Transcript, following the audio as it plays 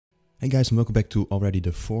Hey guys, and welcome back to already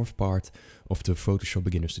the fourth part of the Photoshop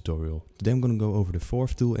Beginners tutorial. Today I'm going to go over the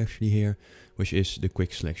fourth tool actually here, which is the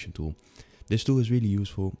quick selection tool. This tool is really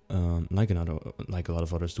useful, like a lot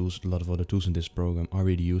of other tools. A lot of other tools in this program are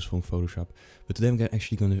really useful in Photoshop. But today I'm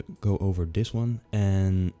actually going to go over this one,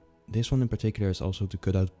 and this one in particular is also to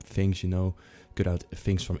cut out things, cut out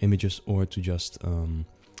things from images, or to just,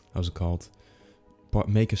 how's it called?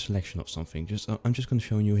 Make a selection of something. I'm just going to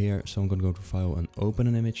show you here. So I'm going to go to File and open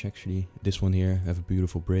an image. Actually, this one here, I have a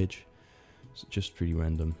beautiful bridge. It's just pretty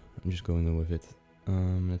random. I'm just going in with it.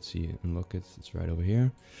 Let's see, unlock it. It's right over here.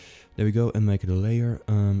 There we go, and make it a layer.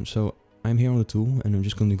 So I'm here on the tool, and I'm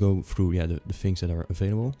just going to go through the things that are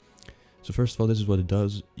available. So first of all, this is what it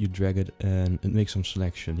does. You drag it, and it makes some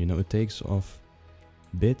selection. It takes off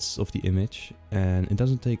bits of the image, and it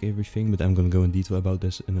doesn't take everything. But I'm going to go in detail about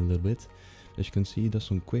this in a little bit. As you can see, it does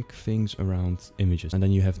some quick things around images. And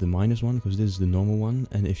then you have the minus one, because this is the normal one.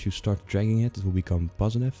 And if you start dragging it, it will become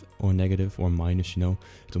positive or negative or minus, It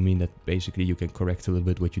will mean that basically you can correct a little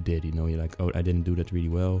bit what you did, You're like, oh, I didn't do that really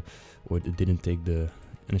well, or it didn't take the...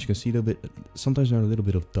 And as you can see, a little bit, sometimes there are a little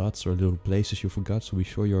bit of dots or little places you forgot, so be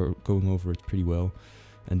sure you're going over it pretty well.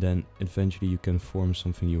 And then eventually you can form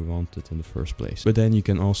something you wanted in the first place. But then you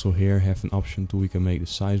can also here have an option to, we can make the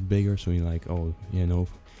size bigger, so you're like, oh,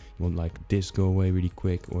 want like this go away really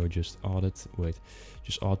quick, or just add it.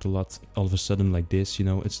 Just add a lot all of a sudden like this.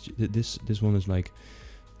 It's this one is like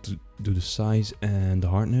to do the size and the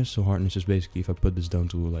hardness. So hardness is basically, if I put this down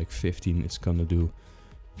to like 15, it's gonna do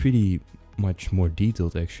pretty much more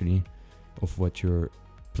detailed actually of what you're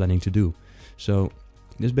planning to do. So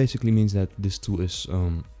this basically means that this tool is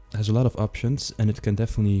has a lot of options, and it can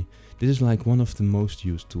definitely, this is like one of the most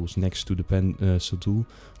used tools next to the pen tool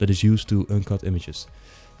that is used to uncut images.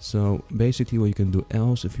 So basically what you can do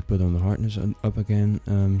else, if you put on the hardness up again,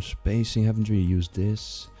 spacing, haven't really used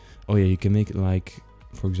this. Oh yeah, you can make it like,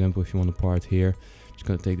 for example, if you want a part here, just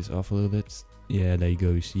gonna take this off a little bit. Yeah, there you go.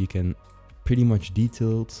 You see, you can pretty much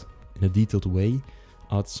in a detailed way,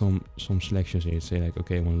 add some selections here. Say like,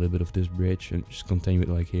 okay, I want a little bit of this bridge, and just continue it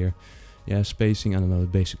like here. Yeah, spacing, I don't know,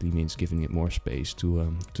 it basically means giving it more space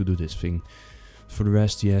to do this thing. For the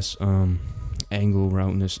rest, yes, angle,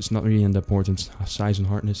 roundness, it's not really that important. Size and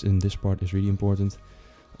hardness in this part is really important.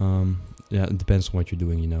 Yeah, it depends on what you're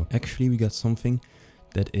doing, Actually, we got something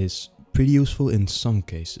that is pretty useful in some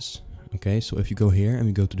cases. Okay, so if you go here and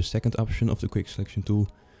we go to the second option of the quick selection tool,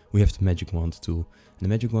 we have the magic wand tool. And the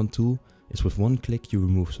magic wand tool is with one click you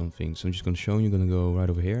remove something. So I'm just going to show you. I'm going to go right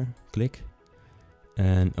over here, click,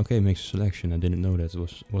 and okay, it makes a selection. I didn't know that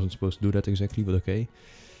it wasn't supposed to do that exactly, but okay.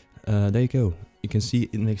 There you go. You can see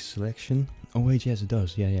it makes a selection. Oh wait, yes it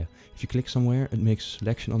does. Yeah. If you click somewhere, it makes a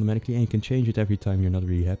selection automatically, and you can change it every time you're not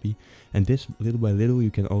really happy. And this, little by little,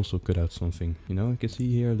 you can also cut out something. You can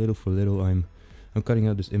see here, little for little, I'm cutting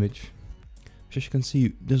out this image. Which, as you can see,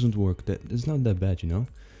 doesn't work. It's not that bad,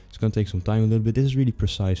 It's gonna take some time a little bit. This is really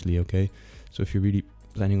precisely, okay? So if you're really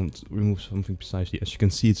planning on to remove something precisely, as you can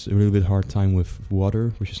see, it's a little bit hard time with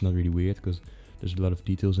water, which is not really weird because there's a lot of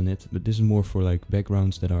details in it. But this is more for like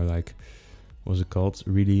backgrounds that are like, what's it called?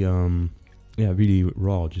 Really, really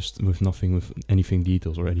raw, just with nothing, with anything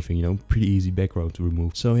details or anything, pretty easy background to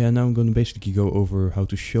remove. So yeah, now I'm gonna basically go over how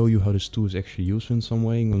to show you how this tool is actually useful in some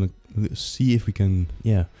way. I'm gonna see if we can,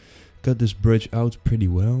 cut this bridge out pretty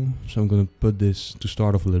well. So I'm gonna put this to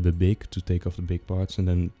start off a little bit big, to take off the big parts, and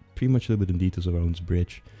then pretty much a little bit in details around this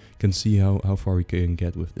bridge. You can see how far we can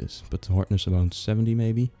get with this. But the hardness around 70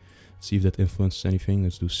 maybe. Let's see if that influences anything.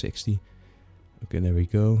 Let's do 60. Okay, there we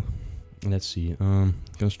go. Let's see. I'm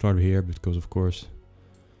gonna start here because of course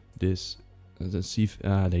this. Let's see if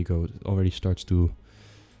there you go. It already starts to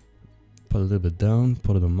put a little bit down.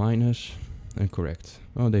 Put it on minus and correct.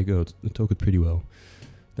 Oh, there you go. It took it pretty well.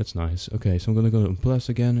 That's nice. Okay, so I'm gonna go on plus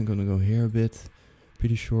again. I'm gonna go here a bit.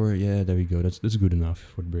 Pretty sure. Yeah, there we go. That's good enough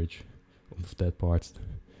for the bridge of that part.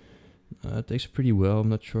 It takes pretty well. I'm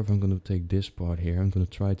not sure if I'm gonna take this part here. I'm gonna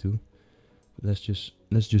try to. Let's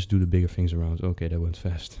just do the bigger things around. Okay, that went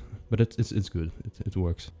fast, but it's good. It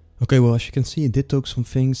works. Okay, well, as you can see, it did take some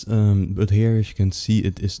things. But here, as you can see,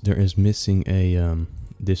 there is missing a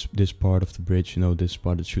this part of the bridge. This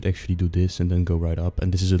part, it should actually do this and then go right up.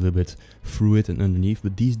 And this is a little bit through it and underneath.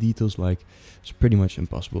 But these details, like, it's pretty much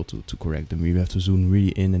impossible to correct them. You have to zoom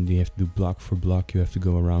really in, and you have to do block for block. You have to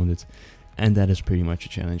go around it, and that is pretty much a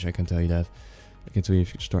challenge. I can tell you that. I can tell you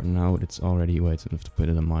if you start now, it's already, wait, I have to put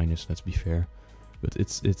it on minus, let's be fair. But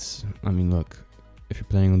it's, I mean, look, if you're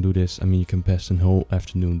planning on do this, I mean, you can pass the whole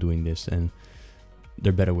afternoon doing this, and there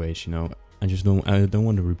are better ways, I don't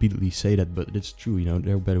want to repeatedly say that, but it's true,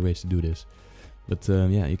 there are better ways to do this. But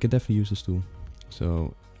yeah, you can definitely use this tool.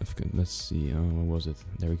 So let's see, what was it?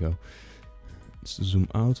 There we go. Let's zoom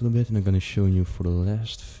out a little bit, and I'm gonna show you for the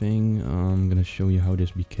last thing. I'm gonna show you how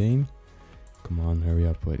this became. Come on, hurry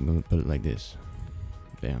up. Wait, I'm gonna put it like this.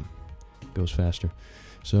 Bam. Goes faster.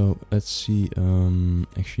 So let's see,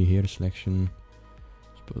 actually here the selection.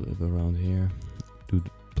 Let's put a little bit around here. Do the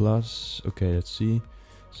plus. Okay, let's see.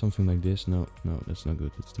 Something like this. No, that's not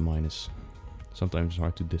good. It's the minus. Sometimes it's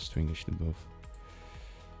hard to distinguish the both.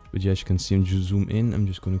 But yeah, as you can see, I'm just zoom in. I'm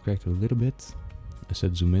just gonna correct it a little bit. I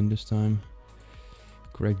said zoom in this time.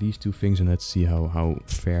 Correct these two things, and let's see how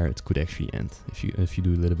fair it could actually end. If you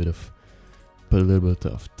do a little bit of, put a little bit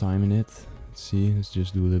of time in it. Let's see. Let's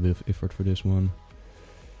just do a little bit of effort for this one.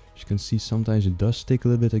 As you can see, sometimes it does stick a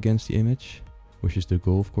little bit against the image, which is the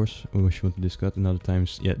goal, of course, which you want to discuss. And other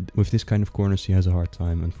times, yeah, with this kind of corners, he has a hard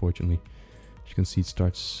time, unfortunately. As you can see, it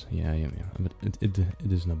starts, yeah, but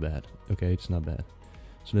it is not bad. Okay, it's not bad.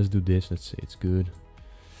 So let's do this. Let's say it's good.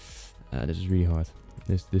 This is really hard.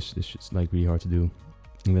 This is like really hard to do.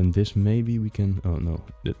 And then this, maybe we can, oh no,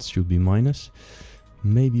 that should be minus.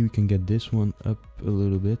 Maybe we can get this one up a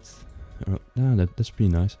little bit. That's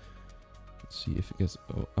pretty nice. Let's see if it gets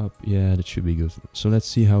up. Yeah, that should be good. So let's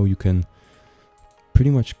see how you can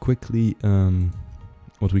pretty much quickly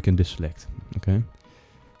what we can deselect. Okay,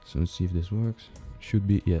 so let's see if this works. Should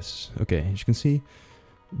be, yes. Okay, as you can see,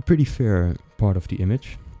 pretty fair part of the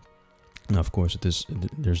image. Now of course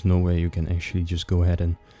there's no way you can actually just go ahead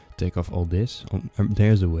and take off all this.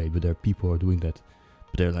 There's a way, but there are people who are doing that,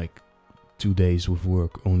 but they're like 2 days of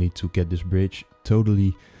work only to get this bridge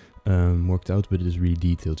totally worked out, but it is really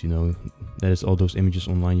detailed, you know. That is all those images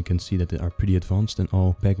online, you can see that they are pretty advanced and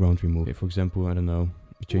all background removed. Okay, for example, I don't know,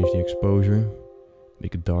 change the exposure,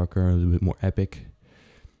 make it darker, a little bit more epic.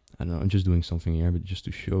 I don't know, I'm just doing something here, but just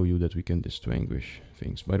to show you that we can distinguish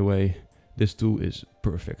things. By the way, this tool is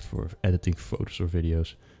perfect for editing photos or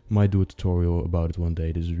videos. Might do a tutorial about it one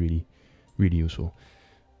day. This is really, really useful.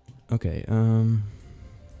 Okay, highlights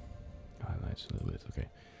a little bit. Okay,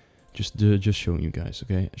 just showing you guys.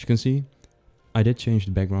 Okay, as you can see, I did change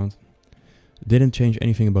the background. Didn't change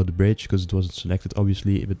anything about the bridge because it wasn't selected,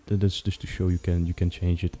 obviously. But that's just to show you can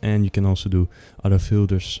change it, and you can also do other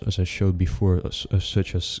filters as I showed before,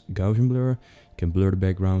 such as Gaussian blur. You can blur the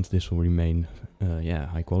background. This will remain, yeah,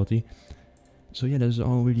 high quality. So yeah, that's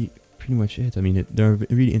all really pretty much it. I mean, there are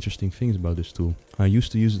really interesting things about this tool. I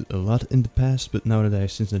used to use it a lot in the past, but now that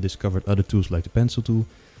since I discovered other tools like the pencil tool,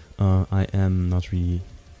 I am not really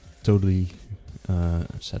totally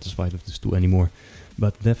satisfied with this tool anymore.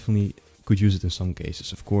 But definitely could use it in some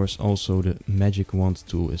cases. Of course, also the magic wand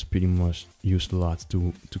tool is pretty much used a lot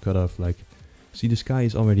to cut off, like, see, the sky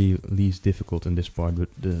is already least difficult in this part, but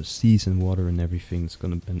the seas and water and everything,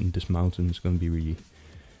 and this mountain is gonna be really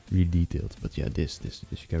detailed. But yeah, this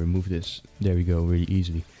you can remove this. There we go, really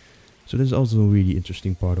easily. So this is also a really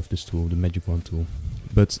interesting part of this tool, the magic wand tool.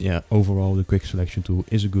 But yeah, overall the quick selection tool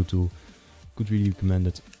is a good tool. Could really recommend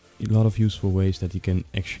it. A lot of useful ways that you can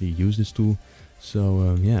actually use this tool.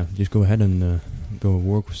 So yeah, just go ahead and go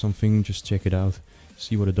work with something, just check it out,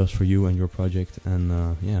 see what it does for you and your project,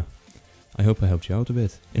 and yeah, I hope I helped you out a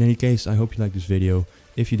bit. In any case, I hope you liked this video.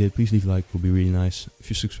 If you did, please leave a like, it would be really nice. If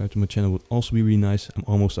you subscribe to my channel, it would also be really nice. I'm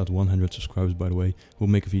almost at 100 subscribers, by the way. We'll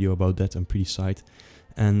make a video about that, I'm pretty psyched.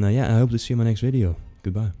 And yeah, I hope to see you in my next video.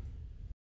 Goodbye.